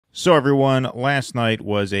So everyone, last night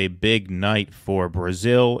was a big night for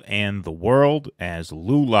Brazil and the world as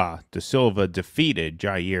Lula da Silva defeated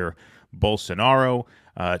Jair Bolsonaro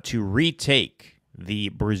to retake the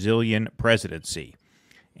Brazilian presidency.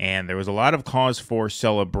 And there was a lot of cause for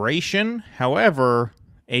celebration. However,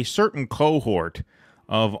 a certain cohort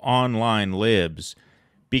of online libs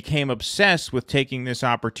became obsessed with taking this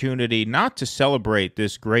opportunity not to celebrate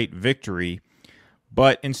this great victory,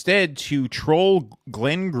 but instead to troll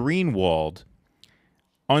Glenn Greenwald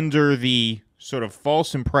under the sort of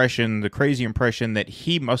false impression, the crazy impression that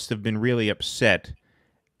he must have been really upset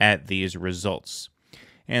at these results.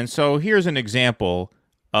 And so here's an example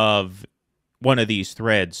of one of these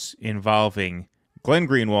threads involving Glenn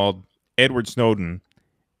Greenwald, Edward Snowden,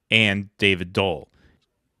 and David Doel.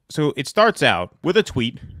 So it starts out with a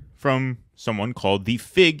tweet from someone called the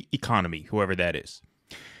Fig Economy, whoever that is.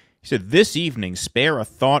 He said, "This evening, spare a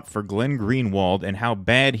thought for Glenn Greenwald and how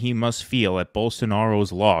bad he must feel at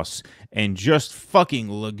Bolsonaro's loss, and just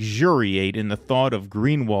fucking luxuriate in the thought of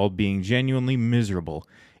Greenwald being genuinely miserable.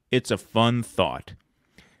 It's a fun thought."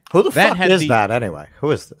 Who the fuck is that anyway?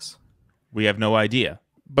 Who is this? We have no idea.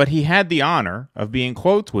 But he had the honor of being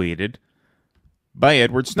quote tweeted by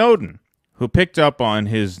Edward Snowden, who picked up on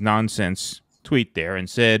his nonsense tweet there and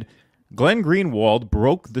said, "Glenn Greenwald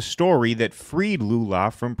broke the story that freed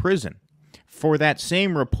Lula from prison. For that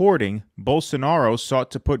same reporting, Bolsonaro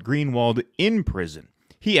sought to put Greenwald in prison.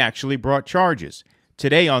 He actually brought charges.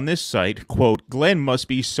 Today on this site, quote, Glenn must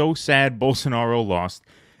be so sad Bolsonaro lost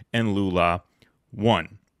and Lula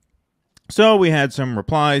won." So we had some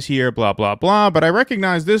replies here, blah, blah, blah, but I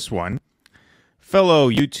recognize this one. Fellow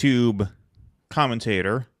YouTube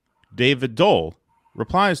commentator David Doel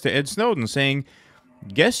replies to Ed Snowden saying,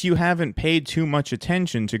 "Guess you haven't paid too much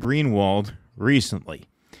attention to Greenwald recently."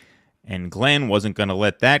 And Glenn wasn't going to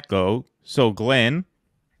let that go, so Glenn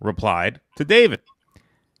replied to David,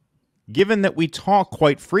 "Given that we talk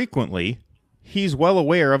quite frequently, he's well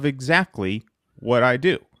aware of exactly what I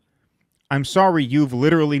do. I'm sorry you've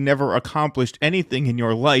literally never accomplished anything in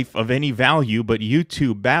your life of any value but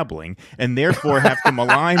YouTube babbling, and therefore have to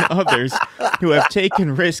malign others who have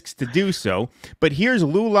taken risks to do so. But here's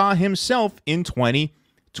Lula himself in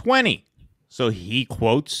 2020. So he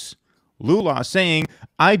quotes Lula saying,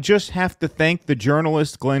 "I just have to thank the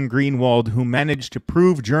journalist Glenn Greenwald who managed to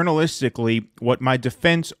prove journalistically what my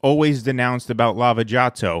defense always denounced about Lava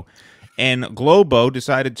Jato. And Globo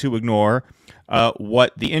decided to ignore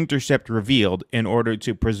what the Intercept revealed in order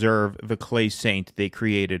to preserve the clay saint they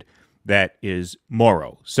created that is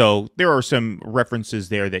Moro." So there are some references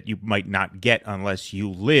there that you might not get unless you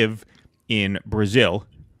live in Brazil.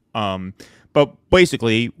 But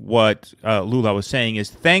basically what Lula was saying is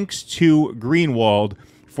thanks to Greenwald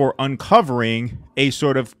for uncovering a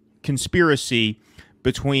sort of conspiracy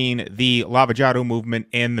between the Lava Jato movement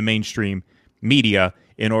and the mainstream media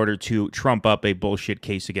in order to trump up a bullshit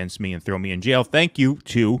case against me and throw me in jail. Thank you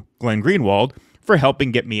to Glenn Greenwald for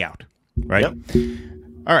helping get me out. Right? Yep.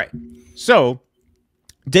 All right. So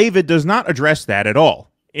David does not address that at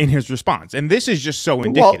all in his response. And this is just so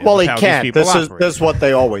indicative well, of he how can't. these people This operate. is what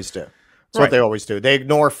they always do. That's right. what they always do. They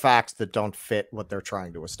ignore facts that don't fit what they're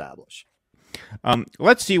trying to establish.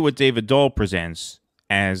 Let's see what David Doel presents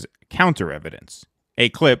as counter evidence. A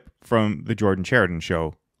clip from the Jordan Sheridan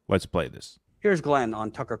show. Let's play this. Here's Glenn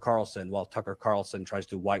on Tucker Carlson while Tucker Carlson tries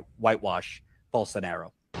to whitewash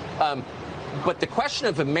Bolsonaro. But the question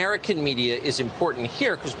of American media is important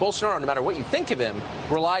here because Bolsonaro, no matter what you think of him,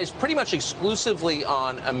 relies pretty much exclusively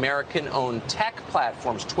on American-owned tech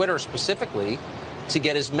platforms, Twitter specifically, to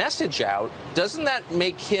get his message out. Doesn't that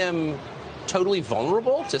make him totally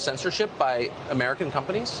vulnerable to censorship by American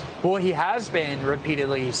companies? Well, he has been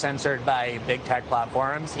repeatedly censored by big tech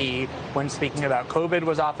platforms. He, when speaking about COVID,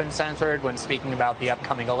 was often censored. When speaking about the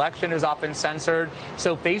upcoming election, is often censored.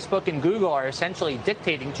 So Facebook and Google are essentially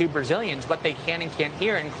dictating to Brazilians what they can and can't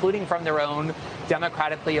hear, including from their own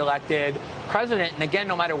democratically elected president. And again,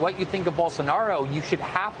 no matter what you think of Bolsonaro, you should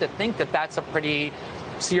have to think that that's a pretty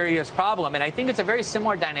serious problem. And I think it's a very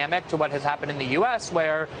similar dynamic to what has happened in the U.S.,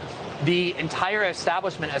 where the entire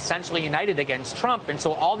establishment essentially united against Trump. And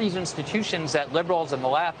so all these institutions that liberals and the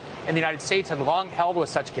left in the United States have long held with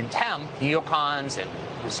such contempt, neocons and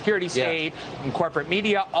the security state and corporate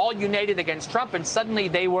media, all united against Trump. And suddenly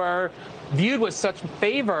they were viewed with such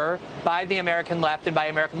favor by the American left and by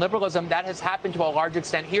American liberalism. That has happened to a large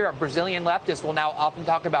extent here. A Brazilian leftist will now often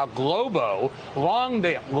talk about Globo,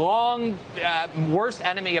 long worst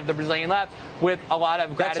enemy of the Brazilian left, with a lot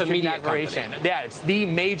of gratitude and admiration. Yeah, it's the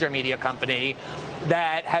major media company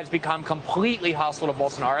that has become completely hostile to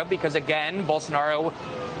Bolsonaro because, again, Bolsonaro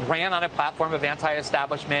ran on a platform of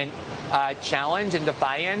anti-establishment challenge and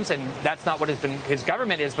defiance, and that's not what his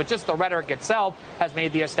government is, but just the rhetoric itself has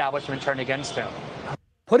made the establishment turn against him.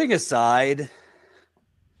 Putting aside,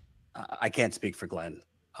 I can't speak for Glenn.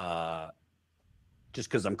 Just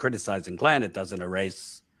because I'm criticizing Glenn, it doesn't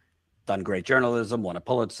erase done great journalism, won a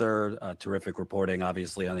Pulitzer, terrific reporting,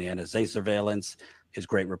 obviously, on the NSA surveillance, his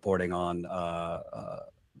great reporting on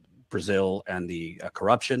Brazil and the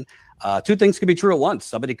corruption. Two things could be true at once.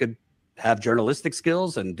 Somebody could have journalistic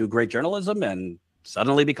skills and do great journalism and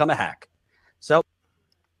suddenly become a hack. So,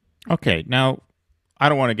 okay, now, I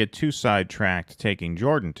don't want to get too sidetracked taking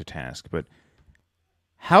Jordan to task, but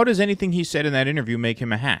how does anything he said in that interview make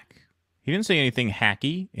him a hack? He didn't say anything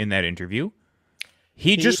hacky in that interview.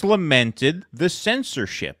 He just lamented the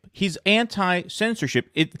censorship. He's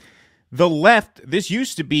anti-censorship. The left, this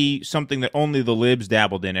used to be something that only the libs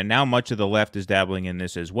dabbled in, and now much of the left is dabbling in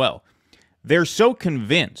this as well. They're so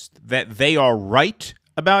convinced that they are right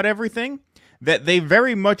about everything that they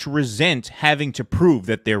very much resent having to prove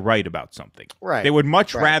that they're right about something. Right. They would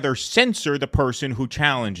much rather censor the person who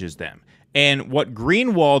challenges them. And what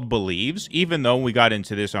Greenwald believes, even though we got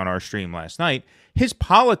into this on our stream last night, his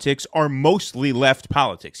politics are mostly left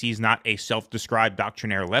politics. He's not a self-described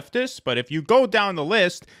doctrinaire leftist, but if you go down the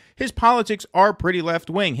list, his politics are pretty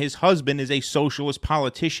left-wing. His husband is a socialist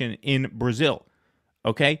politician in Brazil,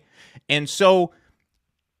 okay? And so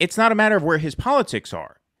it's not a matter of where his politics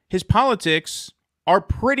are. His politics are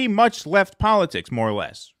pretty much left politics, more or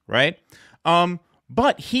less, right?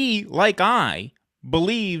 But he, like I,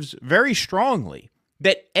 believes very strongly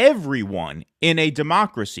that everyone in a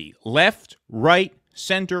democracy, left, right,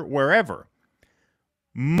 center, wherever,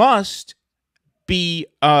 must be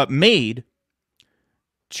made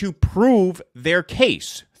to prove their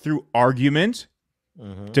case through argument,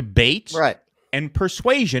 debate, and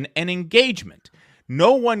persuasion and engagement.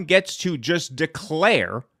 No one gets to just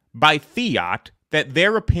declare by fiat that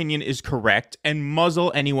their opinion is correct and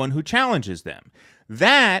muzzle anyone who challenges them.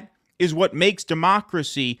 That is what makes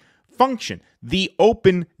democracy function. The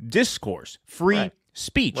open discourse, free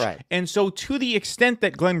speech. And so to the extent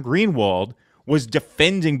that Glenn Greenwald was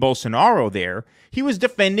defending Bolsonaro there, he was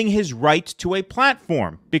defending his right to a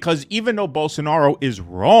platform. Because even though Bolsonaro is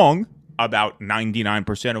wrong about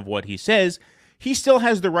 99% of what he says, he still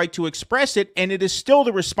has the right to express it, and it is still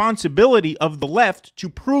the responsibility of the left to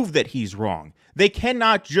prove that he's wrong. They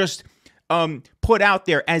cannot just put out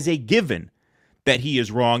there as a given that he is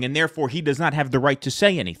wrong, and therefore he does not have the right to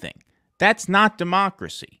say anything. That's not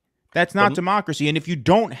democracy. That's not democracy. And if you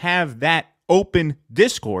don't have that open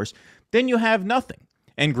discourse, then you have nothing.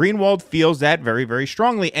 And Greenwald feels that very, very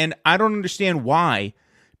strongly. And I don't understand why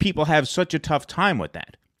people have such a tough time with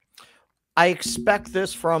that. I expect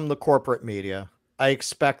this from the corporate media. I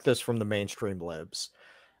expect this from the mainstream libs.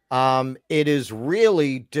 It is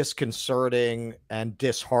really disconcerting and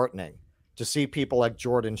disheartening to see people like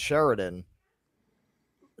Jordan Sheridan.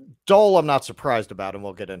 Doel, I'm not surprised about, and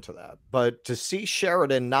we'll get into that. But to see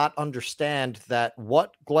Sheridan not understand that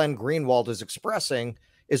what Glenn Greenwald is expressing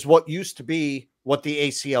is what used to be what the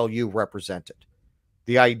ACLU represented.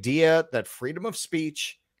 The idea that freedom of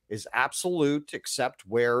speech is absolute except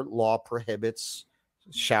where law prohibits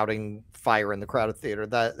shouting fire in the crowded theater,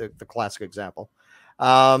 the classic example.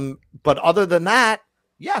 But other than that,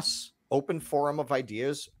 yes, open forum of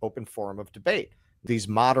ideas, open forum of debate. These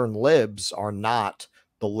modern libs are not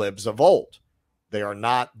the libs of old. They are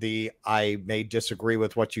not the I may disagree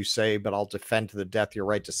with what you say, but I'll defend to the death your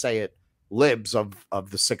right to say it libs of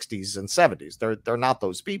the 60s and 70s. They're not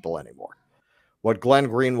those people anymore. What Glenn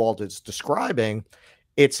Greenwald is describing,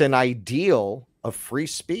 it's an ideal of free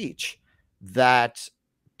speech that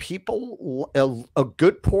people, a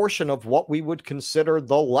good portion of what we would consider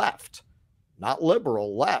the left, not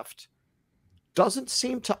liberal, left, doesn't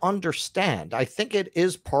seem to understand. I think it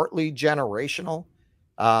is partly generational.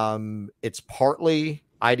 It's partly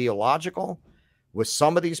ideological. With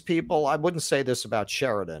some of these people, I wouldn't say this about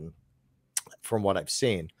Sheridan from what I've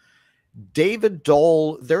seen. David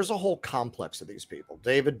Doel, there's a whole complex of these people.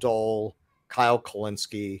 David Doel, Kyle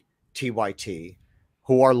Kulinski, TYT,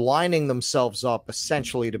 who are lining themselves up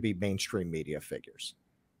essentially to be mainstream media figures.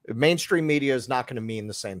 Mainstream media is not going to mean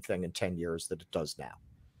the same thing in 10 years that it does now.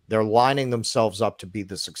 They're lining themselves up to be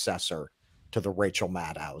the successor to the Rachel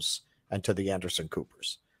Maddows and to the Anderson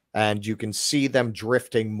Coopers. And you can see them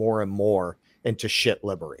drifting more and more into shit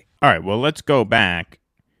liberty. All right, well, let's go back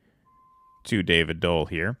to David Doel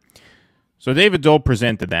here. So David Doel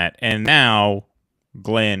presented that, and now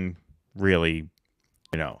Glenn really,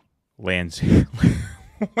 lands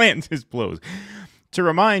his blows. to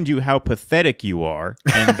remind you how pathetic you are,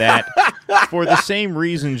 and that for the same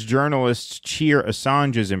reasons journalists cheer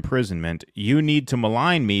Assange's imprisonment, you need to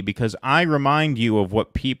malign me because I remind you of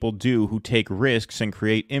what people do who take risks and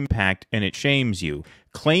create impact, and it shames you.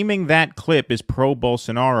 Claiming that clip is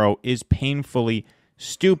pro-Bolsonaro is painfully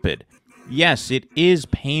stupid. Yes, it is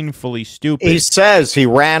painfully stupid. He says he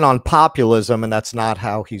ran on populism, and that's not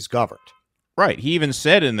how he's governed. Right. He even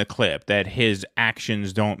said in the clip that his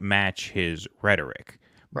actions don't match his rhetoric.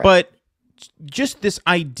 Right. But just this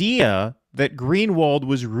idea that Greenwald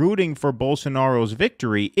was rooting for Bolsonaro's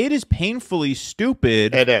victory, it is painfully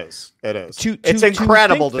stupid. It is. It is. It's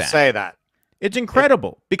incredible to say that. It's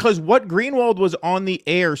incredible because what Greenwald was on the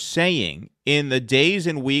air saying in the days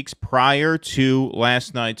and weeks prior to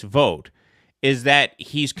last night's vote is that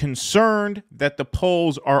he's concerned that the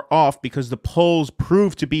polls are off because the polls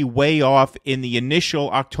proved to be way off in the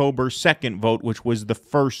initial October 2nd vote, which was the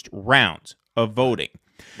first round of voting.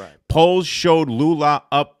 Right. Polls showed Lula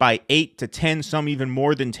up by 8 to 10, some even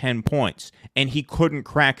more than 10 points, and he couldn't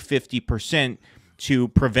crack 50% to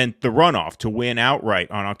prevent the runoff to win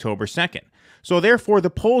outright on October 2nd. So therefore,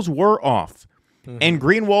 the polls were off. And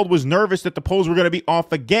Greenwald was nervous that the polls were going to be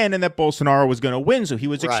off again and that Bolsonaro was going to win, so he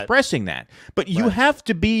was expressing that. But you have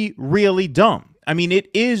to be really dumb. I mean, it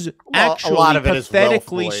is actually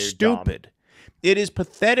pathetically stupid. Dumb. It is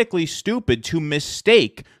pathetically stupid to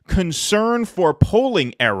mistake concern for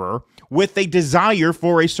polling error with a desire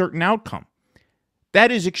for a certain outcome.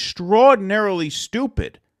 That is extraordinarily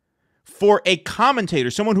stupid for a commentator,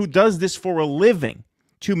 someone who does this for a living,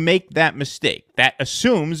 to make that mistake. That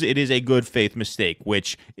assumes it is a good faith mistake,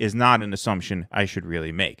 which is not an assumption I should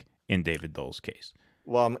really make in David Doel's case.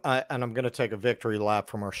 Well, I'm going to take a victory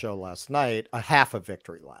lap from our show last night, a half a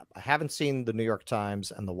victory lap. I haven't seen the New York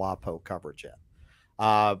Times and the WAPO coverage yet,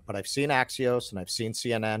 but I've seen Axios and I've seen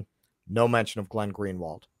CNN. No mention of Glenn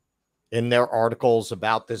Greenwald. In their articles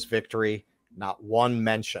about this victory, not one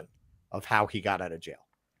mention of how he got out of jail.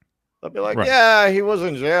 They'll be like, yeah, he was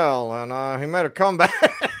in jail and he made a comeback.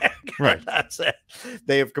 Right. That's it.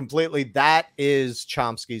 They have completely, that is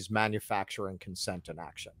Chomsky's manufacturing consent in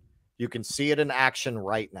action. You can see it in action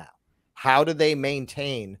right now. How do they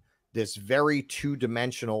maintain this very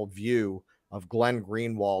two-dimensional view of Glenn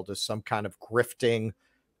Greenwald as some kind of grifting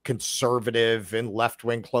conservative in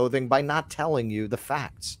left-wing clothing? By not telling you the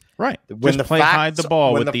facts. Right. When just play hide the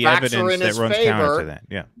ball with the evidence that runs counter to that.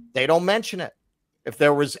 Yeah. They don't mention it. If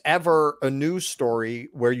there was ever a news story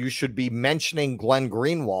where you should be mentioning Glenn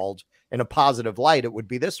Greenwald in a positive light, it would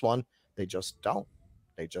be this one. They just don't.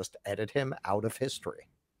 They just edit him out of history.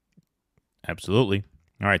 Absolutely.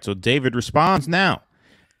 All right. So David responds now.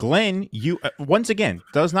 Glenn, you once again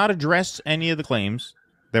does not address any of the claims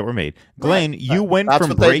that were made. Glenn, you went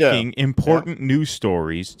from breaking important news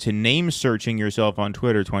stories to name searching yourself on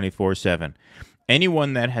Twitter 24/7.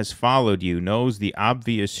 Anyone that has followed you knows the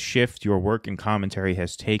obvious shift your work and commentary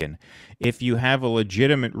has taken. If you have a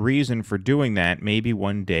legitimate reason for doing that, maybe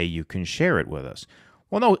one day you can share it with us.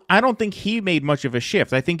 Well, no, I don't think he made much of a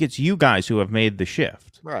shift. I think it's you guys who have made the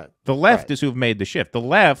shift. Right. The left is who have made the shift. The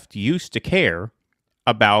left used to care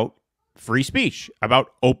about free speech,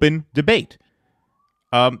 about open debate.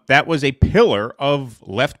 That was a pillar of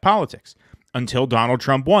left politics until Donald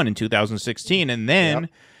Trump won in 2016. And then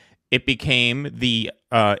it became the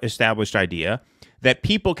established idea that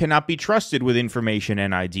people cannot be trusted with information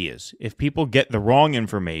and ideas. If people get the wrong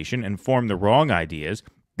information and form the wrong ideas,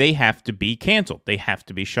 they have to be canceled. They have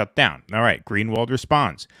to be shut down. All right, Greenwald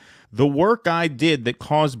responds. The work I did that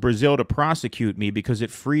caused Brazil to prosecute me because it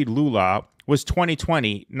freed Lula was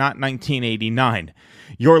 2020, not 1989.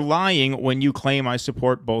 You're lying when you claim I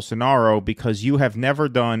support Bolsonaro because you have never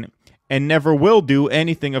done and never will do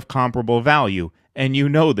anything of comparable value. And you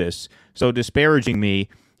know this, so disparaging me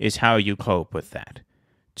is how you cope with that.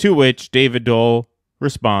 To which David Doel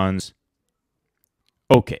responds,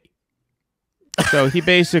 okay. So he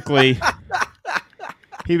basically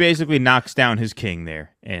knocks down his king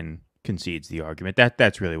there and concedes the argument.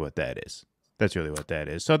 That's really what that is. That's really what that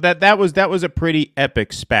is. So that was a pretty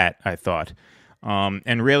epic spat, I thought,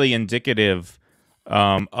 and really indicative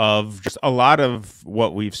of just a lot of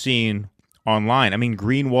what we've seen online. I mean,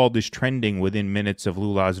 Greenwald is trending within minutes of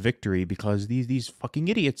Lula's victory because these fucking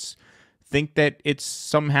idiots think that it's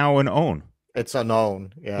somehow an own. It's a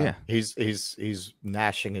known. Yeah. He's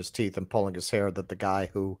gnashing his teeth and pulling his hair that the guy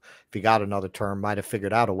who, if he got another term, might have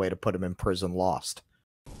figured out a way to put him in prison lost.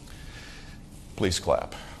 Please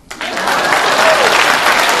clap.